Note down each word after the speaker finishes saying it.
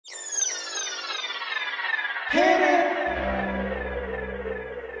Hit it!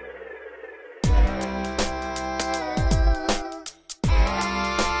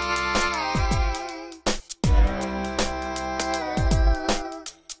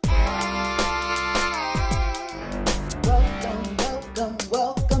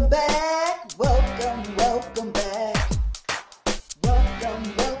 Welcome back. Welcome back.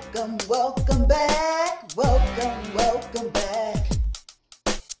 Welcome back. Welcome back.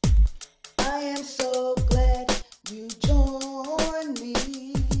 I am so glad you joined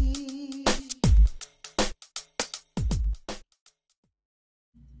me.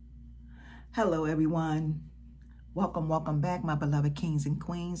 Hello, everyone. Welcome back, my beloved kings and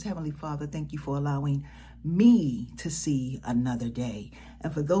queens. Heavenly Father, thank you for allowing me to see another day.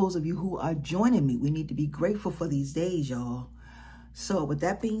 And for those of you who are joining me, we need to be grateful for these days, y'all. So with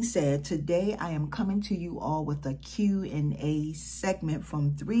that being said, today I am coming to you all with a Q&A segment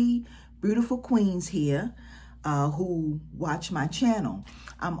from three beautiful queens here who watch my channel.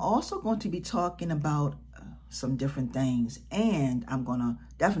 I'm also going to be talking about some different things, and I'm going to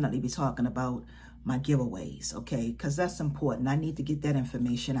definitely be talking about my giveaways, okay? Because that's important. I need to get that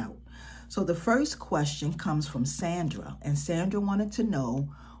information out. So the first question comes from Sandra, and Sandra wanted to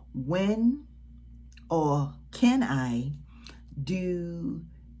know when or can I do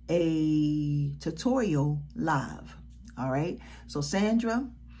a tutorial live? All right. So Sandra,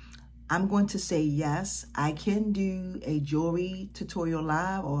 I'm going to say yes, I can do a jewelry tutorial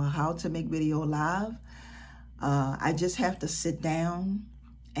live or how to make video live. I just have to sit down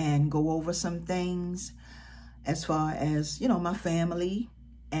and go over some things as far as, you know, my family.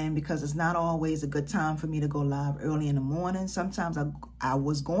 And because it's not always a good time for me to go live early in the morning. Sometimes I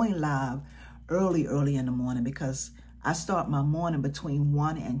was going live early in the morning because I start my morning between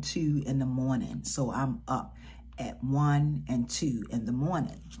 1 and 2 in the morning. So I'm up at 1 and 2 in the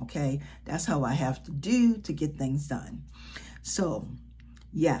morning, okay? That's how I have to do to get things done. So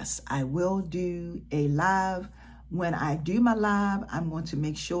yes, I will do a live. When I do my live, I'm going to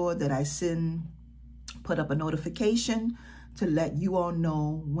make sure that I put up a notification to let you all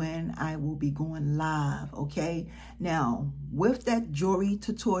know when I will be going live, okay? Now, with that jewelry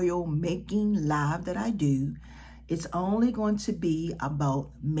tutorial making live that I do, it's only going to be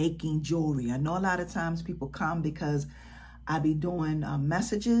about making jewelry. I know a lot of times people come because I be doing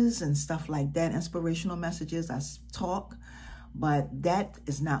messages and stuff like that, inspirational messages. I talk. But that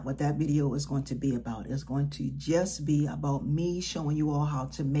is not what that video is going to be about. It's going to just be about me showing you all how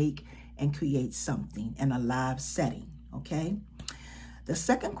to make and create something in a live setting, okay? The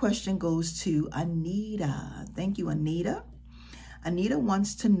second question goes to Anita. Thank you, Anita. Anita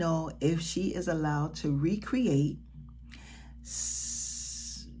wants to know if she is allowed to recreate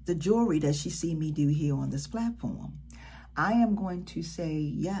the jewelry that she see me do here on this platform. I am going to say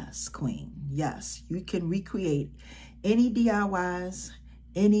yes, Queen. Yes, you can recreate any DIYs,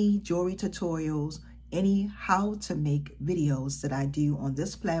 any jewelry tutorials, any how to make videos that I do on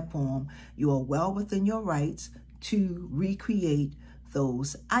this platform. You are well within your rights to recreate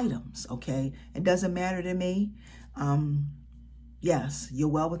those items, okay? It doesn't matter to me. Yes, you're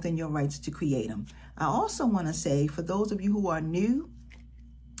well within your rights to create them. I also want to say, for those of you who are new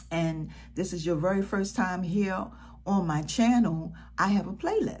and this is your very first time here on my channel, I have a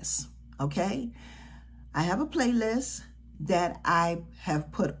playlist, okay? I have a playlist that I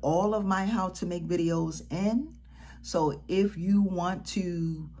have put all of my how to make videos in. So if you want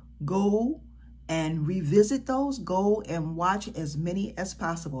to go and revisit those, go and watch as many as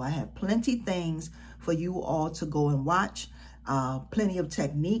possible. I have plenty things for you all to go and watch, plenty of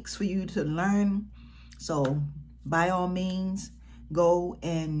techniques for you to learn. So by all means, go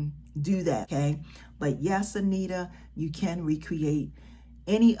and do that, okay? But yes, Anita, you can recreate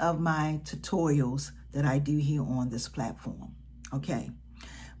any of my tutorials that I do here on this platform, okay?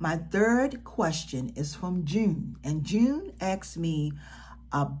 My third question is from June, and June asked me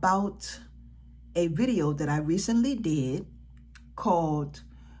about a video that I recently did called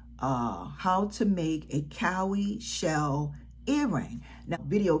how to make a cowrie shell earring. Now, the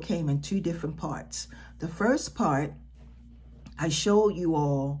video came in two different parts. The first part, I showed you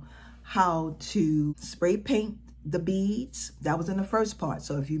all how to spray paint the beads. That was in the first part.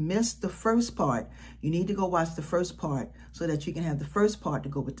 So if you missed the first part, you need to go watch the first part so that you can have the first part to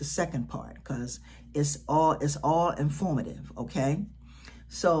go with the second part, because it's all informative, okay?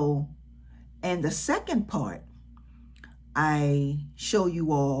 So, and the second part, I show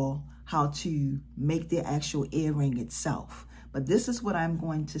you all how to make the actual earring itself. But this is what I'm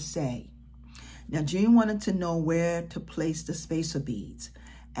going to say. Now, June wanted to know where to place the spacer beads.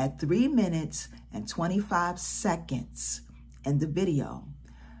 At 3 minutes and 25 seconds in the video,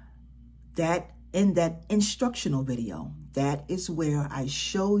 that in that instructional video, that is where I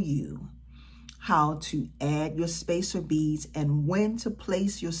show you how to add your spacer beads and when to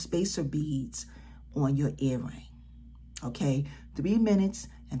place your spacer beads on your earring. Okay, 3 minutes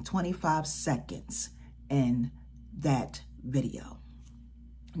and 25 seconds in that video.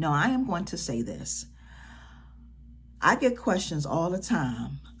 Now, I am going to say this. I get questions all the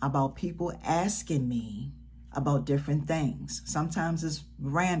time about people asking me about different things. Sometimes it's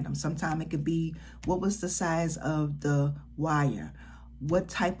random. Sometimes it could be, what was the size of the wire? What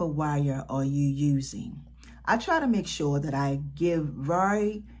type of wire are you using? I try to make sure that I give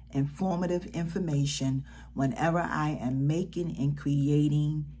very informative information whenever I am making and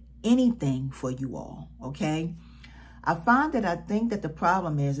creating anything for you all, okay? I find that I think that the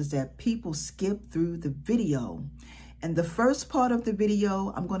problem is that people skip through the video. And the first part of the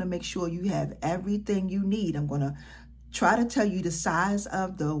video, I'm going to make sure you have everything you need. I'm going to try to tell you the size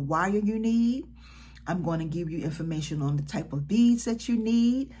of the wire you need. I'm going to give you information on the type of beads that you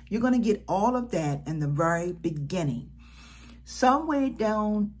need. You're going to get all of that in the very beginning. Somewhere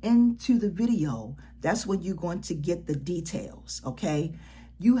down into the video, that's when you're going to get the details, okay?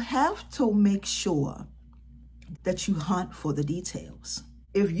 You have to make sure that you hunt for the details.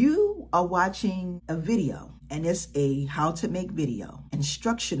 If you are watching a video and it's a how to make video,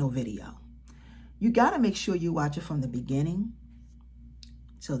 instructional video, you got to make sure you watch it from the beginning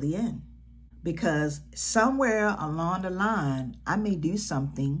till the end. Because somewhere along the line, I may do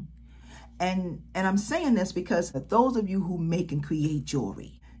something. And I'm saying this because those of you who make and create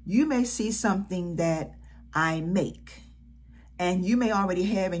jewelry, you may see something that I make. And you may already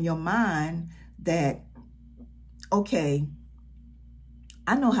have in your mind that, okay,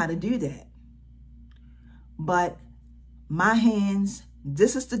 I know how to do that. But my hands,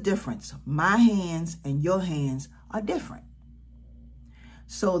 this is the difference. My hands and your hands are different.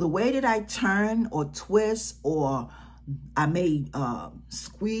 So the way that I turn or twist, or I may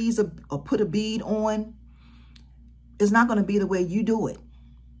squeeze or put a bead on, is not going to be the way you do it,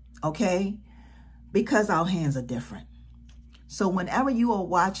 okay? Because our hands are different. So whenever you are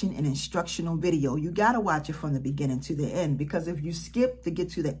watching an instructional video, you got to watch it from the beginning to the end, because if you skip to get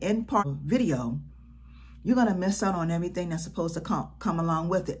to the end part of the video, you're going to miss out on everything that's supposed to come along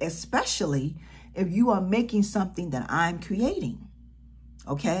with it, especially if you are making something that I'm creating.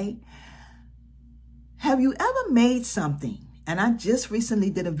 Okay? Have you ever made something, and I just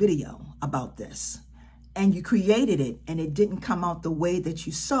recently did a video about this, and you created it and it didn't come out the way that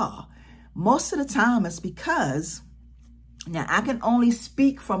you saw? Most of the time it's because, now I can only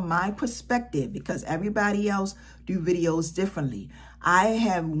speak from my perspective because everybody else do videos differently. I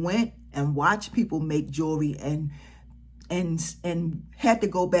have went and watched people make jewelry and had to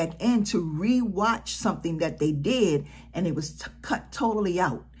go back in to re-watch something that they did, and it was cut totally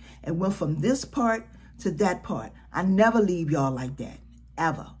out. It went from this part to that part. I never leave y'all like that,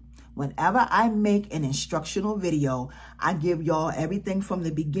 ever. Whenever I make an instructional video, I give y'all everything from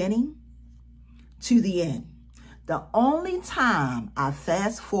the beginning to the end. The only time I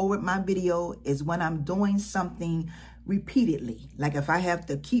fast forward my video is when I'm doing something repeatedly. Like if I have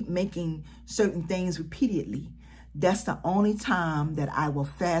to keep making certain things repeatedly, that's the only time that I will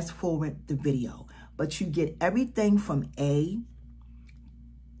fast forward the video. But you get everything from A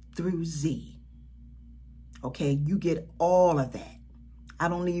through Z. Okay, you get all of that. I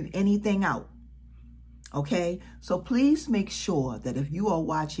don't leave anything out. Okay, so please make sure that if you are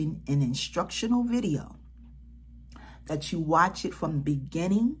watching an instructional video, that you watch it from the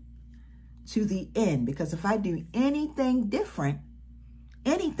beginning to the end. Because if I do anything different,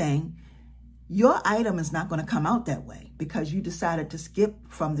 your item is not going to come out that way because you decided to skip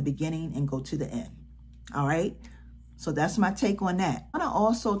from the beginning and go to the end. All right. So that's my take on that. I want to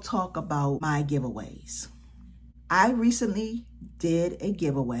also talk about my giveaways. I recently did a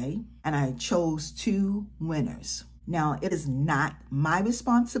giveaway and I chose 2 winners. Now, it is not my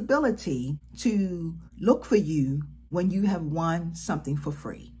responsibility to look for you when you have won something for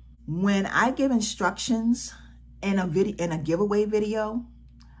free. When I give instructions in a giveaway video,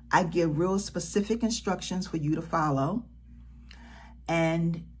 I give real specific instructions for you to follow.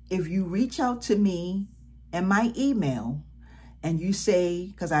 And if you reach out to me in my email and you say,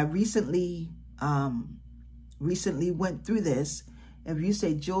 because I recently went through this, if you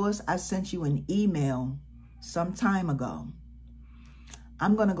say, Joyce, I sent you an email some time ago,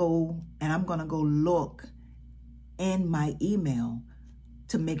 I'm going to go look in my email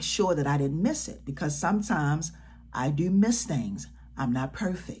to make sure that I didn't miss it, because sometimes I do miss things. I'm not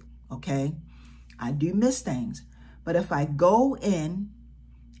perfect, okay? I do miss things. But if I go in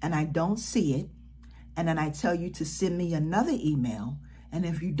and I don't see it, and then I tell you to send me another email, And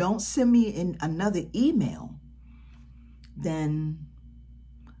if you don't send me in another email, then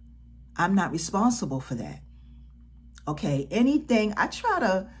I'm not responsible for that. Okay, anything, I try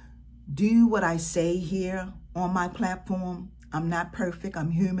to do what I say here on my platform. I'm not perfect.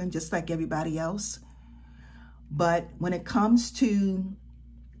 I'm human, just like everybody else. But when it comes to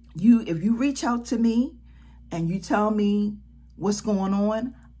you, if you reach out to me and you tell me what's going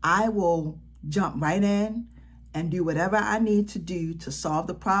on, I will jump right in and do whatever I need to do to solve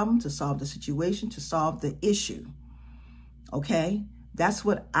the problem, to solve the situation, to solve the issue. Okay? That's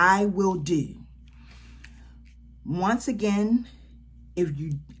what I will do. Once again,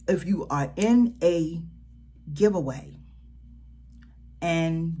 if you are in a giveaway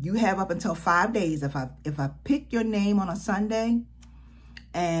and you have up until 5 days, if I pick your name on a Sunday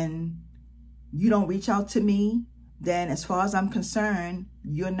and you don't reach out to me, then as far as I'm concerned,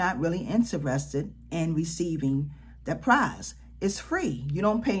 you're not really interested in receiving the prize. It's free. You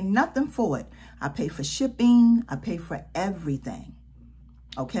don't pay nothing for it. I pay for shipping. I pay for everything.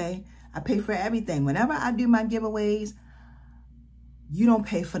 Okay? I pay for everything. Whenever I do my giveaways, you don't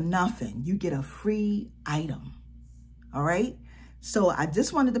pay for nothing. You get a free item. All right? So I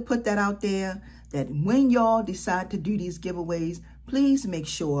just wanted to put that out there, that when y'all decide to do these giveaways, please make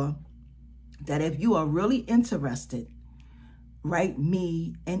sure that if you are really interested, write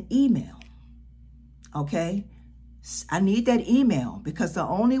me an email. Okay? I need that email, because the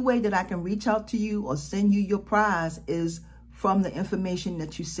only way that I can reach out to you or send you your prize is from the information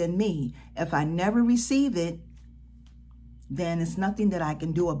that you send me. If I never receive it, then it's nothing that I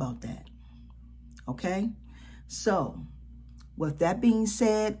can do about that. Okay? So, with that being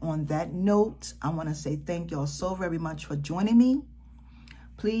said, on that note, I want to say thank y'all so very much for joining me.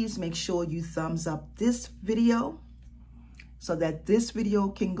 Please make sure you thumbs up this video so that this video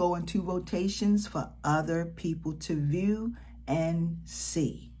can go into rotations for other people to view and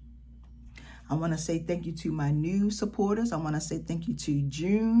see. I want to say thank you to my new supporters. I want to say thank you to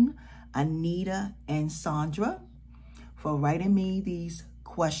June, Anita, and Sandra for writing me these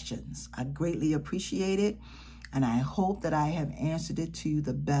questions. I greatly appreciate it, and I hope that I have answered it to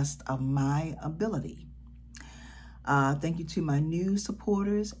the best of my ability. Thank you to my new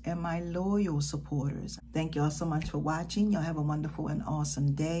supporters and my loyal supporters. Thank y'all so much for watching. Y'all have a wonderful and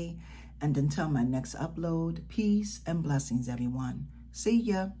awesome day. And until my next upload, peace and blessings, everyone. See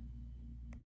ya.